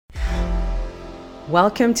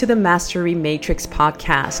Welcome to the Mastery Matrix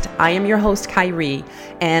podcast. I am your host, Kyrie,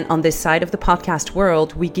 and on this side of the podcast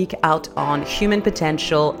world, we geek out on human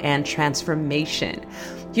potential and transformation.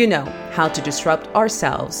 You know, how to disrupt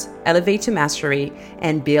ourselves, elevate to mastery,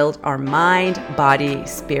 and build our mind, body,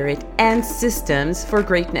 spirit, and systems for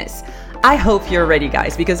greatness. I hope you're ready,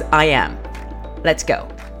 guys, because I am. Let's go.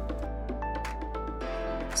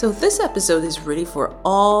 So this episode is really for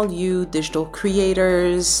all you digital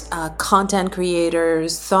creators, content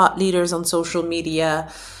creators, thought leaders on social media.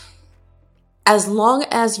 As long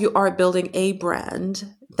as you are building a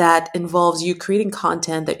brand that involves you creating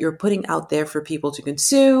content that you're putting out there for people to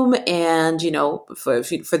consume and,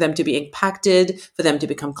 for them to be impacted, for them to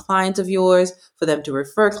become clients of yours, for them to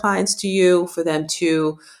refer clients to you, for them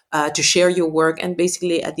to share your work, and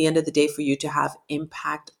basically at the end of the day, for you to have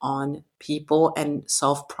impact on people and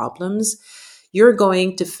solve problems, you're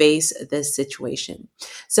going to face this situation.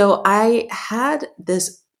 So I had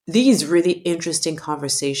these really interesting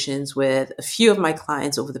conversations with a few of my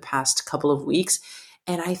clients over the past couple of weeks.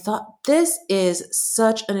 And I thought this is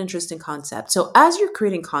such an interesting concept. So as you're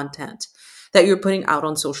creating content that you're putting out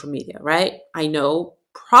on social media, right? I know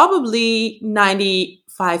probably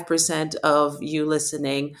 95% of you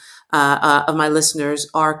listening, of my listeners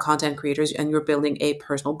are content creators, and you're building a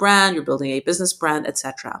personal brand, you're building a business brand,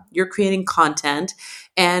 etc. You're creating content,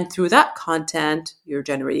 and through that content, you're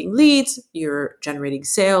generating leads, you're generating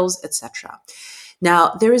sales, etc.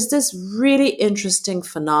 Now, there is this really interesting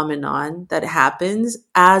phenomenon that happens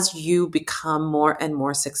as you become more and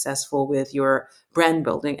more successful with your brand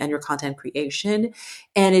building and your content creation.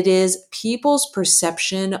 And it is people's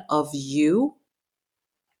perception of you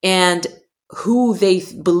and who they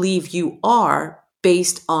believe you are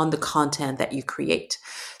based on the content that you create.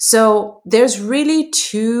 So there's really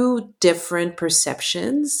two different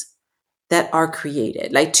perceptions that are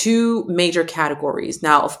created, like two major categories.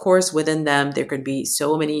 Now, of course, within them, there could be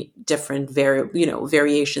so many different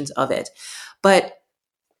variations of it. But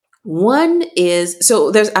one is,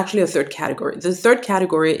 so there's actually a third category. The third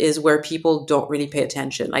category is where people don't really pay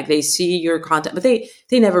attention. Like they see your content, but they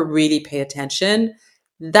never really pay attention.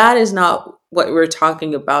 That is not what we're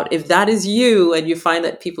talking about. If that is you and you find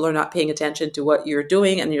that people are not paying attention to what you're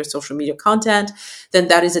doing and your social media content, then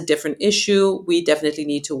that is a different issue. We definitely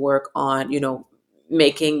need to work on,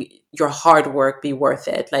 making your hard work be worth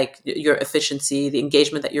it, like your efficiency, the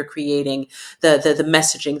engagement that you're creating, the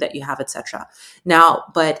messaging that you have, etc. Now,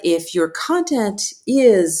 but if your content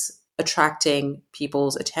is attracting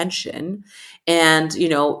people's attention and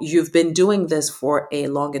you've been doing this for a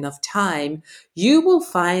long enough time, you will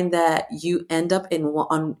find that you end up in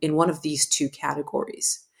one of these two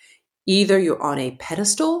categories. Either you're on a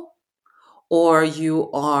pedestal or you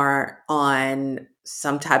are on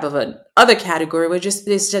some type of an other category where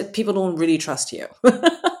it's just people don't really trust you.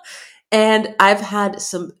 And I've had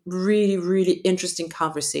some really, really interesting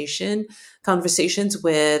conversations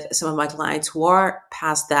with some of my clients who are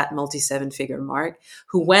past that multi-7-figure mark,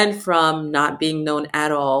 who went from not being known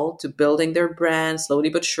at all to building their brand slowly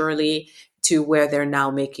but surely to where they're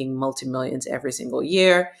now making multi-millions every single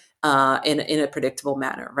year in a predictable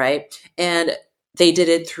manner, right? And they did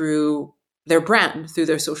it through their brand, through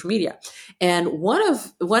their social media. And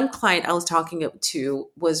one client I was talking to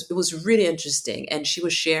was really interesting. And she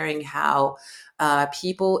was sharing how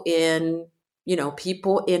people in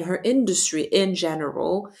her industry in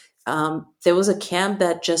general, there was a camp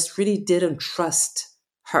that just really didn't trust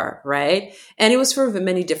her, right? And it was for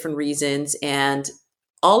many different reasons. And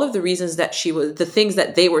all of the reasons that the things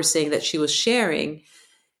that they were saying that she was sharing,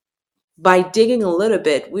 by digging a little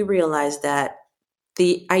bit, we realized that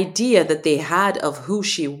the idea that they had of who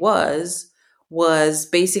she was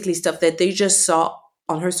basically stuff that they just saw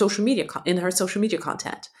on her social media, in her social media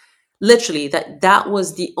content. Literally, that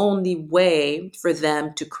was the only way for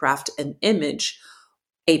them to craft an image,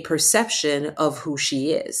 a perception of who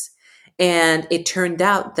she is. And it turned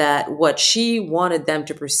out that what she wanted them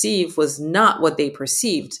to perceive was not what they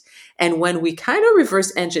perceived. And when we kind of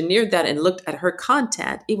reverse engineered that and looked at her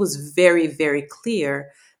content, it was very, very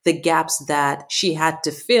clear the gaps that she had to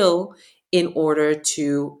fill in order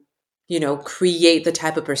to, create the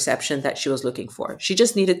type of perception that she was looking for. She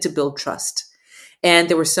just needed to build trust. And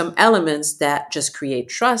there were some elements that just create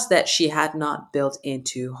trust that she had not built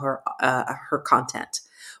into her content,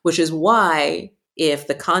 which is why if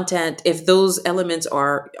those elements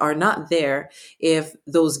are not there, if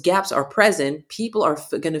those gaps are present, people are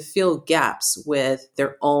going to fill gaps with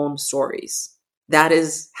their own stories. That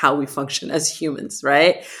is how we function as humans,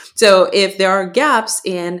 right? So if there are gaps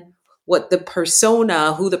in who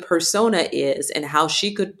the persona is and how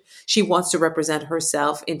she could She wants to represent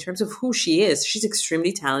herself in terms of who she is. She's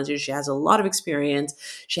extremely talented. She has a lot of experience.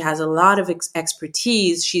 She has a lot of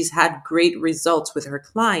expertise. She's had great results with her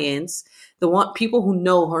clients. People who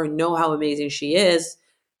know her know how amazing she is.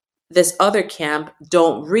 This other camp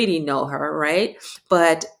don't really know her, right?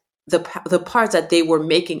 But the parts that they were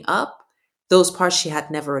making up, those parts she had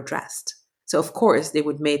never addressed. So of course they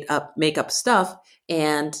would make up stuff,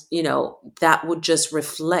 and that would just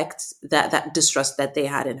reflect that distrust that they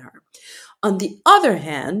had in her. On the other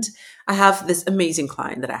hand, I have this amazing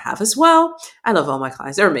client that I have as well. I love all my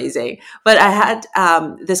clients; they're amazing. But I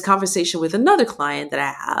had this conversation with another client that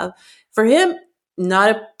I have. For him, not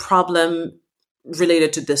a problem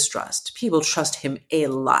related to distrust. People trust him a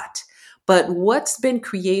lot. But what's been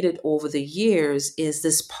created over the years is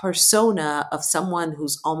this persona of someone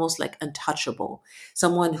who's almost like untouchable,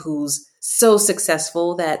 someone who's so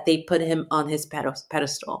successful that they put him on his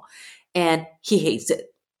pedestal, and he hates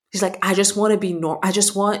it. He's like, I just want to be normal. I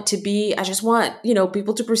just want,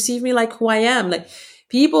 people to perceive me like who I am. Like,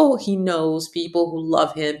 people he knows, people who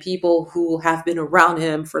love him, people who have been around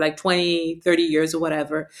him for like 20, 30 years or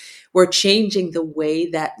whatever, were changing the way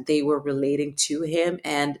that they were relating to him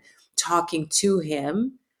and talking to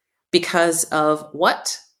him because of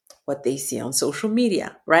what they see on social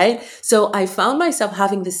media, right? So I found myself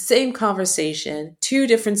having the same conversation, two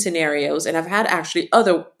different scenarios, and I've had actually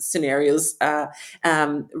other scenarios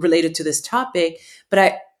related to this topic, but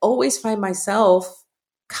I always find myself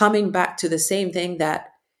coming back to the same thing, that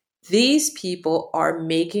these people are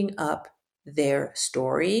making up their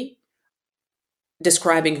story,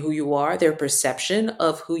 describing who you are, their perception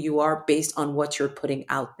of who you are based on what you're putting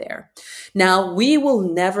out there. Now, we will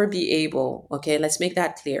never be able, okay, let's make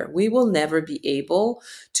that clear. We will never be able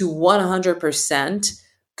to 100%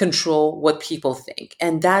 control what people think.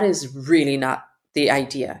 And that is really not the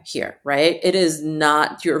idea here, right? It is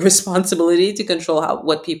not your responsibility to control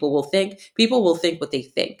what people will think. People will think what they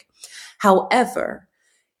think. However,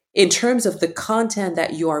 in terms of the content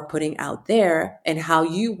that you are putting out there and how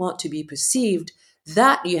you want to be perceived,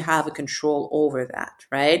 that you have a control over that,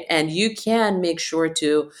 right? And you can make sure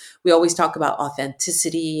to, we always talk about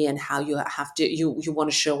authenticity and how you have to, you want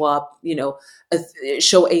to show up,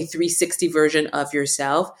 show a 360 version of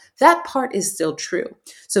yourself. That part is still true.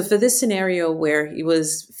 So for this scenario where he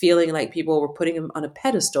was feeling like people were putting him on a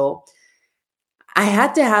pedestal, I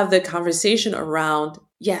had to have the conversation around,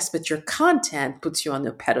 yes, but your content puts you on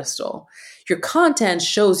the pedestal. Your content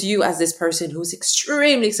shows you as this person who's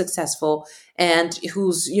extremely successful and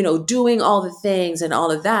who's, doing all the things and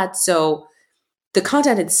all of that. So the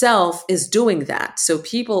content itself is doing that. So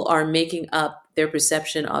people are making up their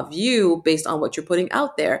perception of you based on what you're putting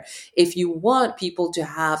out there. If you want people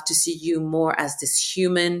to see you more as this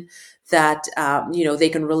human that, they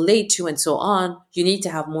can relate to and so on, you need to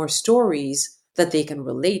have more stories that they can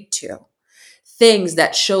relate to. Things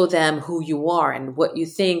that show them who you are and what you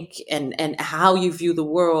think and how you view the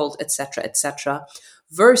world, etc.,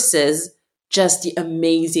 versus just the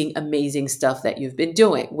amazing, amazing stuff that you've been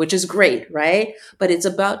doing, which is great, right? But it's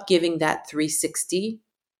about giving that 360,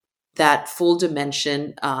 that full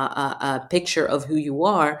dimension picture of who you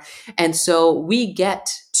are. And so we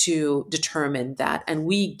get to determine that, and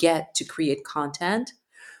we get to create content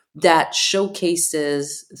that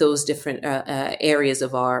showcases those different areas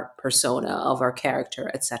of our persona, of our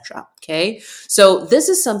character, etc. Okay, so this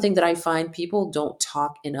is something that I find people don't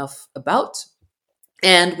talk enough about.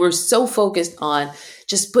 And we're so focused on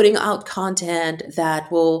just putting out content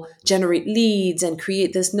that will generate leads and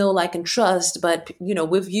create this know, like, and trust. But,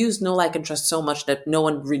 we've used know, like, and trust so much that no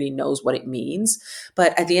one really knows what it means.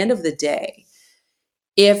 But at the end of the day,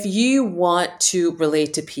 if you want to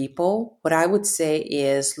relate to people, what I would say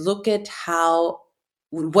is look at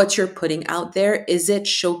what you're putting out there. Is it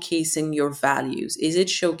showcasing your values? Is it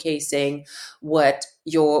showcasing what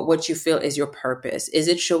you feel is your purpose? Is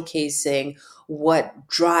it showcasing what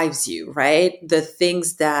drives you, right? The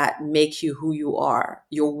things that make you who you are,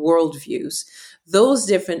 your worldviews. Those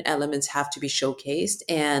different elements have to be showcased.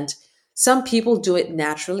 And some people do it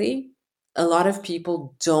naturally. A lot of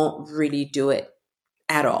people don't really do it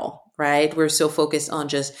at all, right? We're so focused on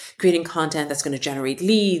just creating content that's going to generate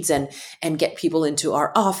leads and get people into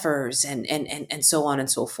our offers and so on and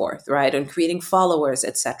so forth, right? And creating followers,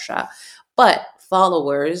 etc. But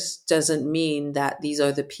followers doesn't mean that these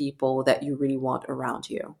are the people that you really want around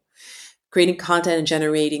you. Creating content and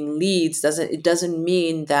generating leads doesn't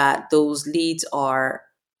mean that those leads are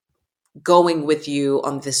going with you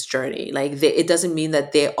on this journey. It doesn't mean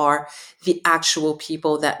that they are the actual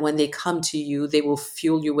people that when they come to you, they will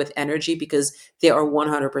fuel you with energy because they are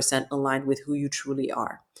 100% aligned with who you truly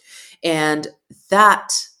are. And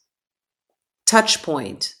that touch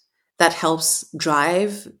point that helps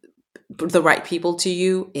drive the right people to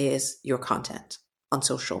you is your content on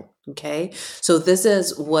social. Okay. So this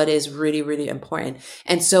is what is really, really important.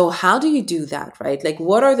 And so how do you do that, right? Like,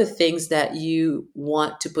 what are the things that you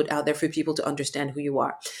want to put out there for people to understand who you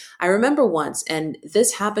are? I remember once, and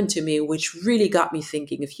this happened to me, which really got me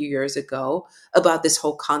thinking a few years ago about this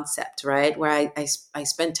whole concept, right? Where I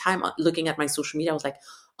spent time looking at my social media. I was like,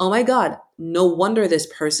 oh my God, no wonder this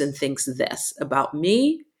person thinks this about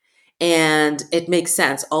me, and it makes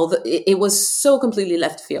sense. It was so completely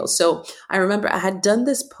left field. So I remember I had done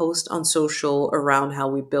this post on social around how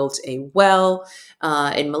we built a well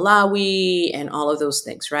in Malawi and all of those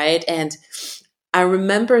things, right? And I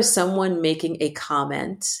remember someone making a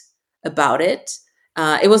comment about it.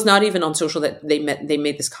 It was not even on social that they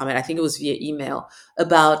made this comment. I think it was via email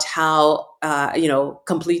about how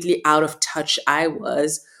completely out of touch I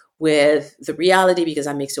was with the reality, because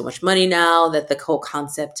I make so much money now, that the whole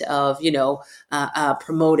concept of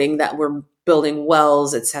promoting that we're building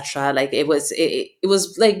wells, etc. Like it was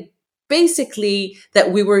like basically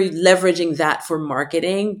that we were leveraging that for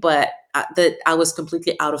marketing, but that I was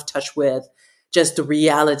completely out of touch with just the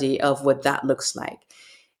reality of what that looks like.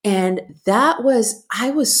 And I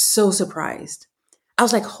was so surprised. I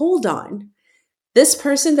was like, hold on. This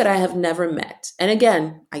person that I have never met. And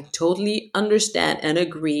again, I totally understand and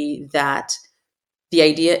agree that the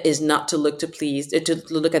idea is not to look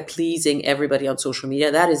at pleasing everybody on social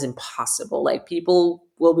media. That is impossible. Like, people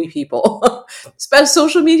will be people.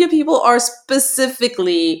 Social media people are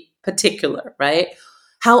specifically particular, right?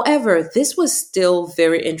 However, this was still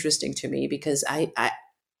very interesting to me because I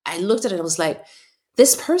looked at it and I was like,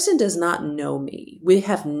 this person does not know me. We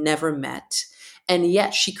have never met. And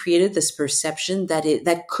yet she created this perception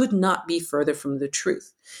that could not be further from the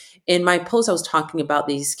truth. In my post, I was talking about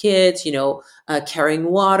these kids, carrying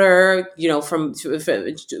water, from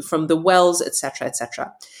the wells, etc.,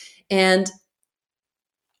 etc. And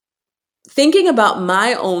thinking about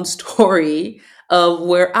my own story of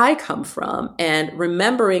where I come from, and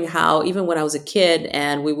remembering how even when I was a kid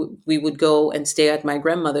and we would go and stay at my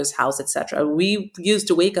grandmother's house, etc. We used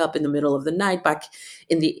to wake up in the middle of the night back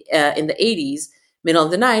in the 80s, middle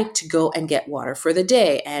of the night, to go and get water for the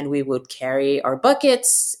day. And we would carry our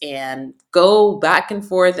buckets and go back and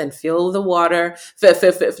forth and fill the water, fill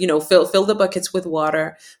the buckets with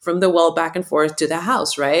water from the well back and forth to the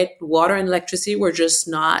house, right? Water and electricity were just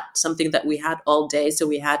not something that we had all day. So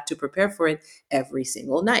we had to prepare for it every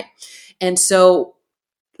single night. And so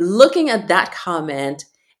looking at that comment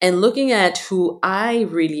and looking at who I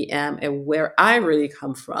really am and where I really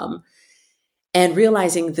come from, and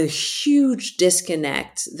realizing the huge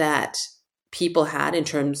disconnect that people had in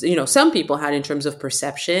terms, some people had in terms of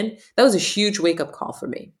perception, that was a huge wake-up call for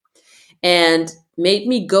me. And made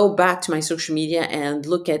me go back to my social media and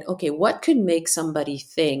look at, okay, what could make somebody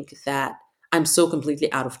think that I'm so completely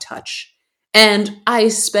out of touch? And I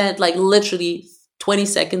spent like literally 20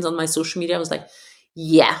 seconds on my social media. I was like,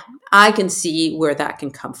 yeah, I can see where that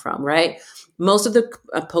can come from, right? Most of the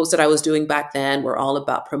posts that I was doing back then were all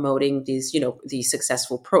about promoting these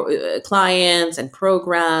successful clients and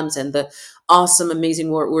programs and the awesome,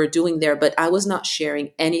 amazing work we're doing there. But I was not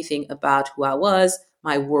sharing anything about who I was,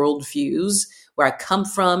 my worldviews, where I come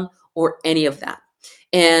from, or any of that.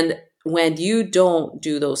 And when you don't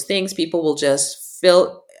do those things, people will just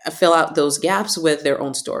fill out those gaps with their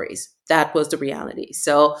own stories. That was the reality.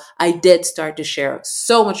 So I did start to share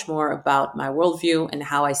so much more about my worldview and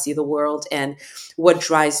how I see the world and what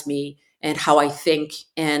drives me and how I think,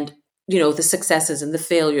 and, the successes and the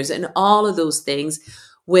failures and all of those things,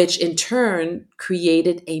 which in turn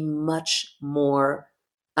created a much more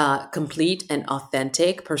complete and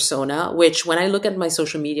authentic persona, which when I look at my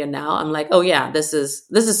social media now, I'm like, oh yeah, this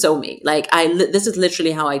is so me. Like this is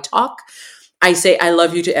literally how I talk. I say I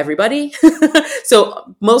love you to everybody.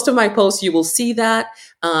 So most of my posts, you will see that.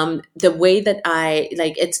 The way that I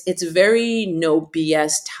like, it's very no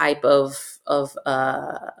BS type of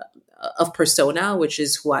persona, which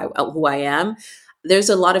is who I am. There's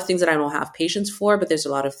a lot of things that I don't have patience for, but there's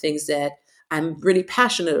a lot of things that I'm really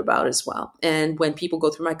passionate about as well. And when people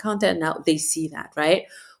go through my content now, they see that, right?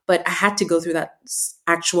 But I had to go through that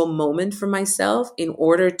actual moment for myself in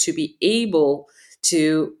order to be able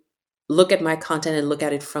to look at my content and look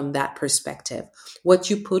at it from that perspective. What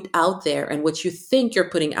you put out there and what you think you're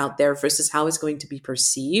putting out there versus how it's going to be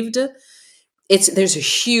perceived, there's a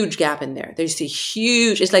huge gap in there.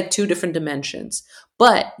 It's like two different dimensions.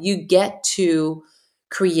 But you get to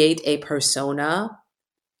create a persona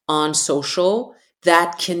on social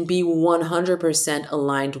that can be 100%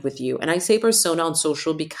 aligned with you. And I say persona on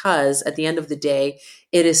social because at the end of the day,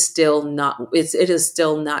 it is still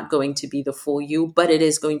not going to be the full you, but it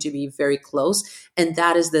is going to be very close. And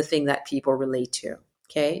that is the thing that people relate to.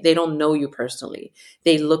 Okay. They don't know you personally.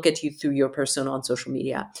 They look at you through your persona on social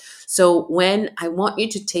media. So when I want you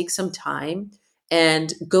to take some time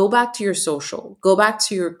and go back to your social, go back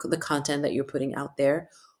to the content that you're putting out there.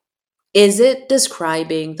 Is it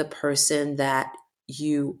describing the person that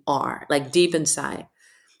you are, like deep inside?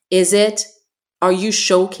 Is it, are you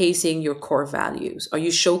showcasing your core values? Are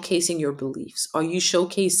you showcasing your beliefs? Are you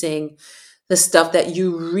showcasing the stuff that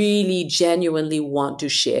you really genuinely want to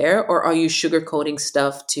share? Or are you sugarcoating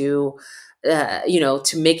stuff to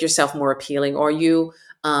make yourself more appealing? Or are you,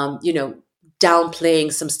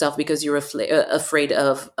 downplaying some stuff because you're afraid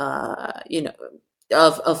of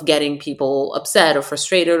getting people upset or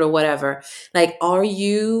frustrated or whatever? Like, are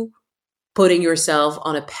you putting yourself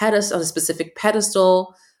on a pedestal, on a specific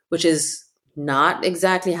pedestal, which is not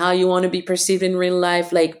exactly how you want to be perceived in real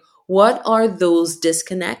life? Like, what are those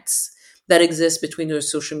disconnects that exist between your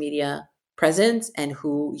social media presence and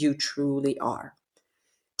who you truly are?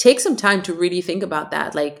 Take some time to really think about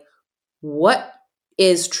that. Like, what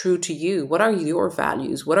is true to you? What are your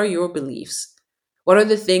values? What are your beliefs? What are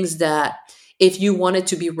the things that, if you wanted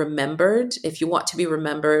to be remembered, if you want to be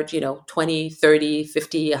remembered, 20, 30,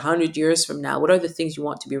 50, 100 years from now, what are the things you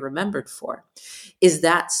want to be remembered for? Is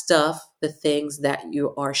that stuff the things that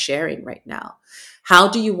you are sharing right now? How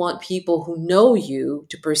do you want people who know you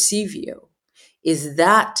to perceive you? Is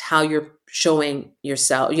that how you're showing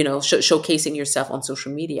yourself, showcasing yourself on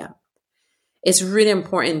social media? It's really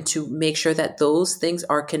important to make sure that those things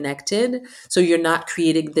are connected, so you're not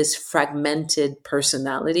creating this fragmented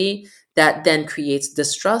personality that then creates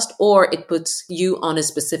distrust, or it puts you on a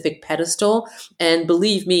specific pedestal. And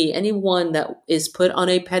believe me, anyone that is put on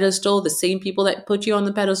a pedestal, the same people that put you on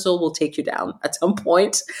the pedestal will take you down at some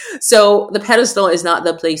point. So the pedestal is not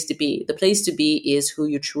the place to be. The place to be is who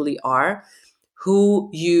you truly are,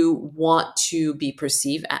 who you want to be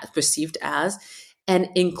perceived as, and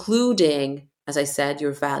including, as I said,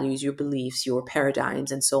 your values, your beliefs, your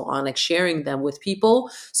paradigms, and so on, like sharing them with people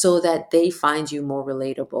so that they find you more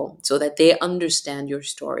relatable, so that they understand your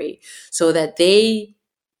story, so that they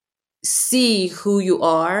see who you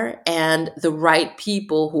are, and the right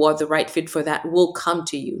people who are the right fit for that will come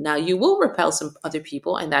to you. Now, you will repel some other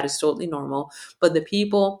people, and that is totally normal, but the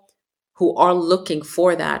people who are looking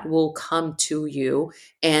for that will come to you,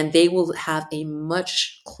 and they will have a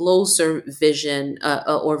much closer vision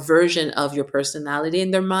or version of your personality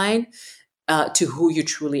in their mind, to who you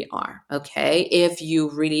truly are. Okay. If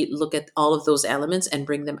you really look at all of those elements and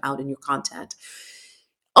bring them out in your content.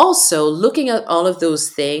 Also, looking at all of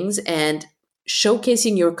those things and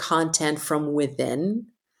showcasing your content from within,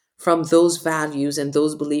 from those values and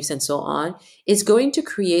those beliefs and so on, is going to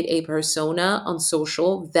create a persona on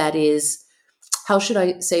social that is, how should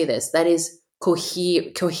I say this? That is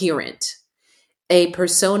coherent. A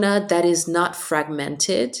persona that is not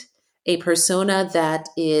fragmented. A persona that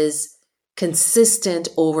is consistent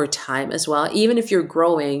over time as well. Even if you're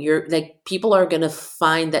growing, you're like, people are going to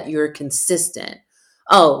find that you're consistent.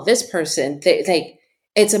 Oh, this person,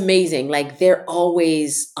 it's amazing. Like, they're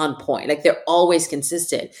always on point. Like, they're always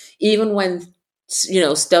consistent. Even when,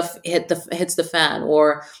 stuff hits the fan,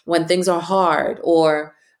 or when things are hard,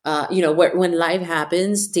 or, when life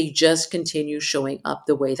happens, they just continue showing up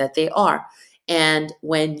the way that they are. And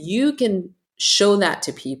when you can show that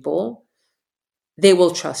to people, they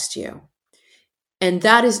will trust you. And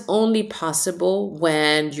that is only possible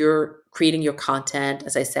when you're creating your content,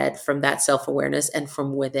 as I said, from that self-awareness and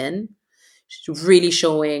from within, really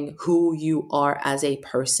showing who you are as a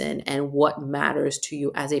person and what matters to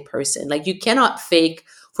you as a person. Like, you cannot fake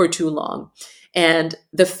for too long. And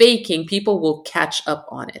the faking, people will catch up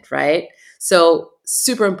on it, right? So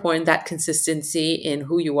super important, that consistency in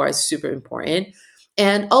who you are is super important.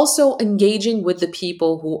 And also engaging with the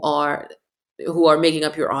people who are making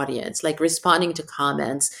up your audience, like responding to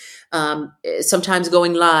comments, sometimes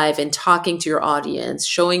going live and talking to your audience,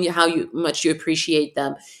 showing you how much you appreciate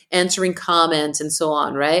them, answering comments, and so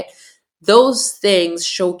on, right? Those things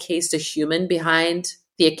showcase the human behind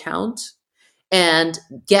the account and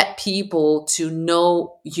get people to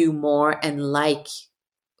know you more and like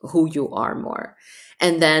who you are more.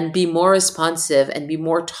 And then be more responsive and be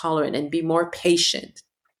more tolerant and be more patient,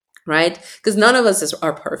 right? Because none of us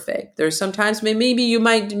are perfect. There's sometimes maybe you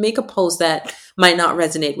might make a post that might not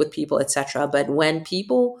resonate with people, etc. But when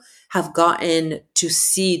people have gotten to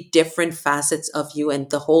see different facets of you and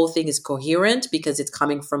the whole thing is coherent because it's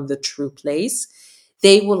coming from the true place,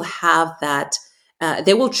 they will have that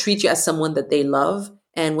they will treat you as someone that they love.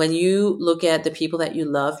 And when you look at the people that you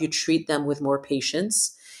love, you treat them with more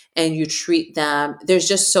patience, and you treat them, there's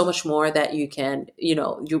just so much more that you can,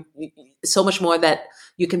 so much more that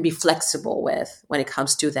you can be flexible with when it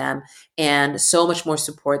comes to them, and so much more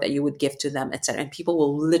support that you would give to them, etc. And people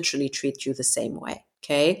will literally treat you the same way.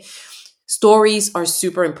 Okay. Stories are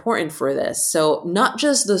super important for this. So not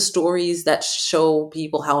just the stories that show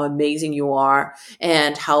people how amazing you are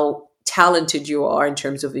and how talented you are in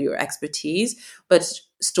terms of your expertise, but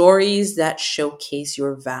stories that showcase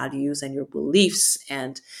your values and your beliefs,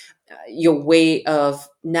 and your way of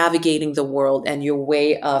navigating the world, and your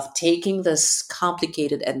way of taking this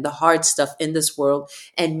complicated and the hard stuff in this world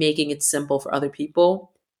and making it simple for other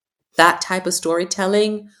people. That type of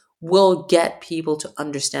storytelling will get people to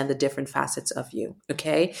understand the different facets of you.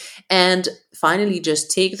 Okay. And finally,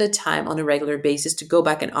 just take the time on a regular basis to go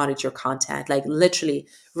back and audit your content. Like literally,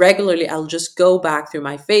 regularly, I'll just go back through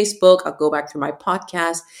my Facebook, I'll go back through my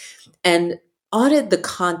podcast and audit the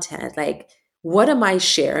content. Like, what am I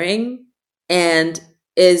sharing? And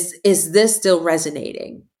is this still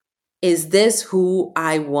resonating? Is this who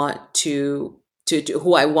I want to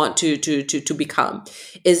who I want to become?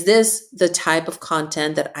 Is this the type of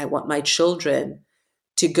content that I want my children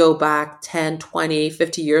to go back 10, 20,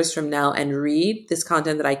 50 years from now and read this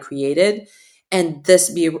content that I created, and this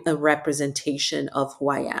be a representation of who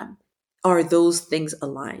I am? Are those things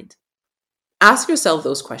aligned? Ask yourself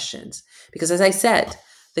those questions, because as I said,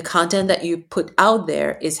 the content that you put out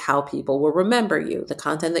there is how people will remember you. The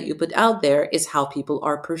content that you put out there is how people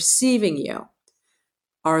are perceiving you.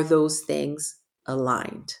 Are those things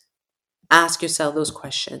aligned? Ask yourself those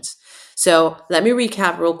questions. So let me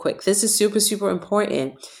recap real quick. This is super, super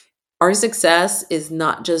important. Our success is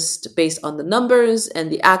not just based on the numbers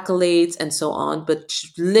and the accolades and so on, but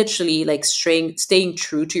literally like staying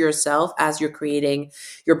true to yourself as you're creating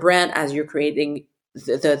your brand, as you're creating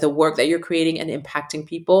the work that you're creating and impacting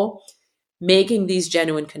people, making these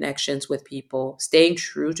genuine connections with people, staying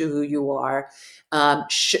true to who you are,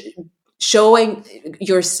 showing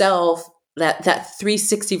yourself that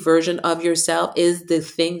 360 version of yourself is the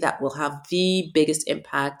thing that will have the biggest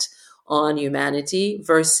impact on humanity,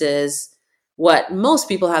 versus what most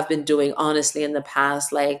people have been doing, honestly, in the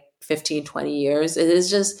past, like 15, 20 years. It is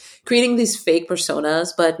just creating these fake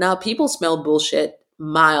personas, but now people smell bullshit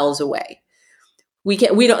miles away.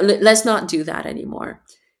 Let's not do that anymore.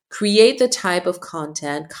 Create the type of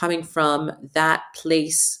content coming from that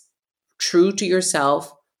place, true to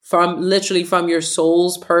yourself, from your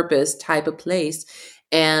soul's purpose type of place,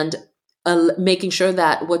 and making sure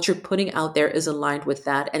that what you're putting out there is aligned with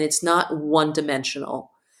that, and it's not one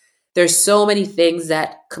dimensional. There's so many things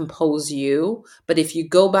that compose you, but if you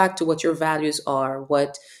go back to what your values are,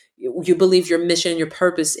 what you believe your mission, your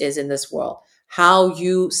purpose is in this world, how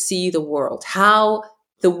you see the world, how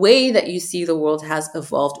the way that you see the world has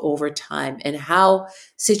evolved over time, and how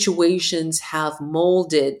situations have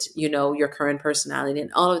molded, your current personality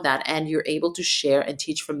and all of that, and you're able to share and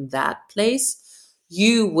teach from that place,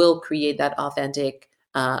 you will create that authentic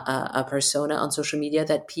a persona on social media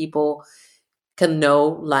that people can know,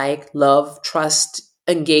 like, love, trust,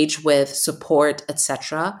 engage with, support,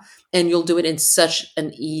 etc. And you'll do it in such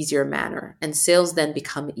an easier manner. And sales then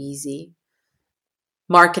become easy.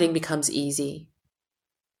 Marketing becomes easy.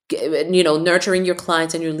 Nurturing your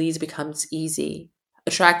clients and your leads becomes easy.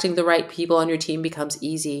 Attracting the right people on your team becomes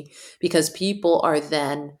easy, because people are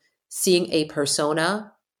then seeing a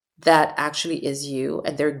persona that actually is you,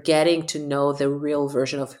 and they're getting to know the real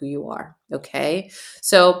version of who you are. Okay.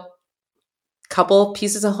 So, couple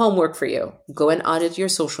pieces of homework for you. Go and audit your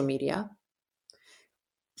social media.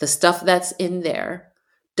 The stuff that's in there,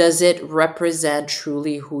 does it represent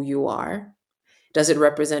truly who you are? Does it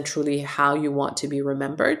represent truly how you want to be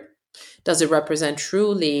remembered? Does it represent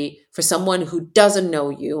truly, for someone who doesn't know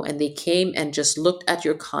you and they came and just looked at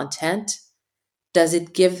your content, does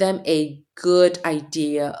it give them a good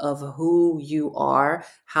idea of who you are,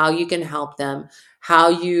 how you can help them, how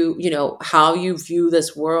you view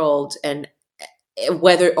this world, and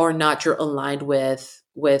whether or not you're aligned with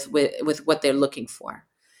what they're looking for?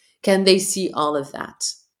 Can they see all of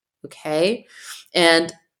that? Okay.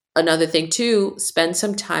 And another thing too, spend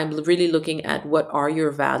some time really looking at what are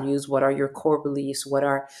your values, what are your core beliefs, what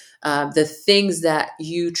are the things that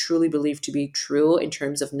you truly believe to be true in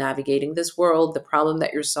terms of navigating this world, the problem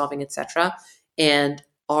that you're solving, etc. And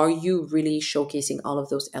are you really showcasing all of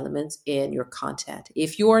those elements in your content?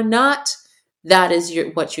 If you are not, that is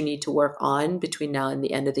what you need to work on between now and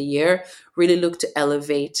the end of the year. Really look to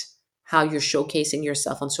elevate how you're showcasing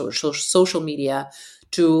yourself on social media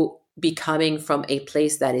to be coming from a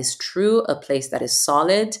place that is true, a place that is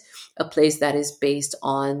solid, a place that is based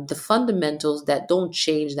on the fundamentals that don't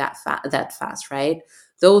change that fast, right?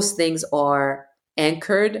 Those things are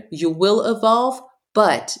anchored. You will evolve,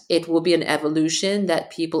 but it will be an evolution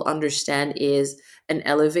that people understand is an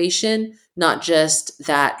elevation, not just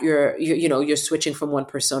that you're switching from one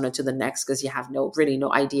persona to the next because you have no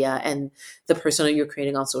idea, and the persona you're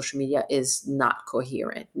creating on social media is not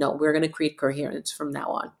coherent. No, we're going to create coherence from now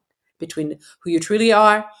on between who you truly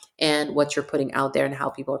are and what you're putting out there and how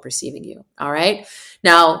people are perceiving you. All right.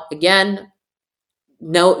 Now, again,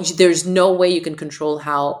 no, there's no way you can control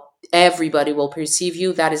how everybody will perceive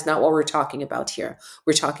you. That is not what we're talking about here.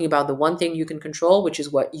 We're talking about the one thing you can control, which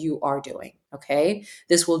is what you are doing. Okay.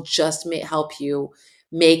 This will just help you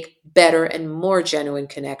make better and more genuine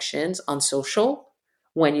connections on social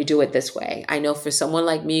when you do it this way. I know for someone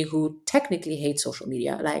like me who technically hates social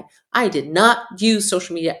media, like I did not use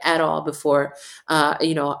social media at all before,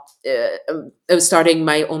 starting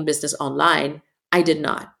my own business online. I did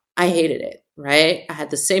not. I hated it. Right? I had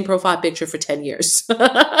the same profile picture for 10 years.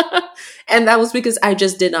 And that was because I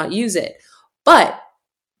just did not use it. But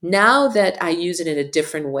now that I use it in a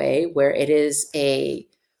different way, where it is a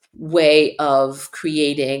way of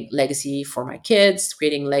creating legacy for my kids,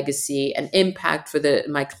 creating legacy and impact for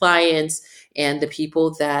my clients and the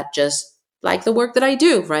people that just like the work that I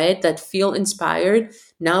do, right? That feel inspired.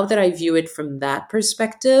 Now that I view it from that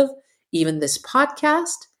perspective, even this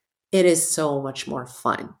podcast, it is so much more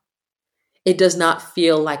fun. It does not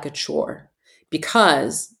feel like a chore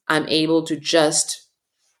because I'm able to just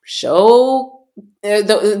show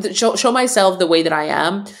myself the way that I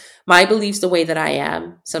am, my beliefs the way that I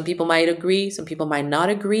am. Some people might agree, some people might not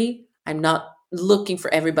agree. I'm not looking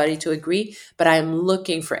for everybody to agree, but I'm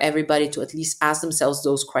looking for everybody to at least ask themselves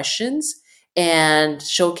those questions and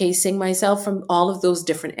showcasing myself from all of those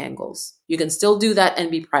different angles. You can still do that and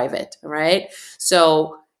be private, right?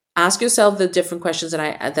 So ask yourself the different questions that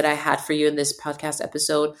I had for you in this podcast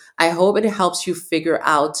episode. I hope it helps you figure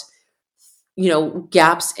out,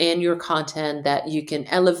 gaps in your content that you can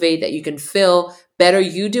elevate, that you can fill. Better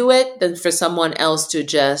you do it than for someone else to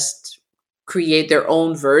just create their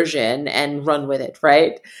own version and run with it,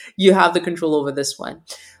 right? You have the control over this one.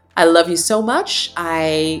 I love you so much.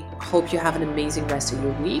 I hope you have an amazing rest of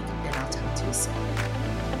your week, and I'll talk to you soon.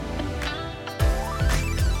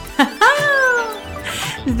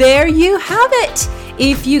 There you have it.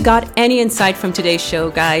 If you got any insight from today's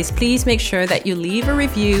show, guys, please make sure that you leave a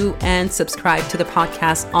review and subscribe to the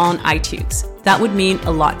podcast on iTunes. That would mean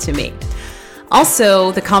a lot to me.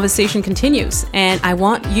 Also, the conversation continues, and I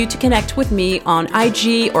want you to connect with me on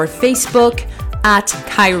IG or Facebook at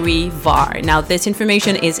Kyrie Var. Now, this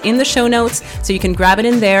information is in the show notes, so you can grab it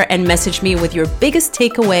in there and message me with your biggest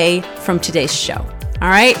takeaway from today's show. All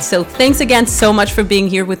right, so thanks again so much for being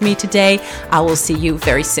here with me today. I will see you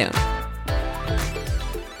very soon.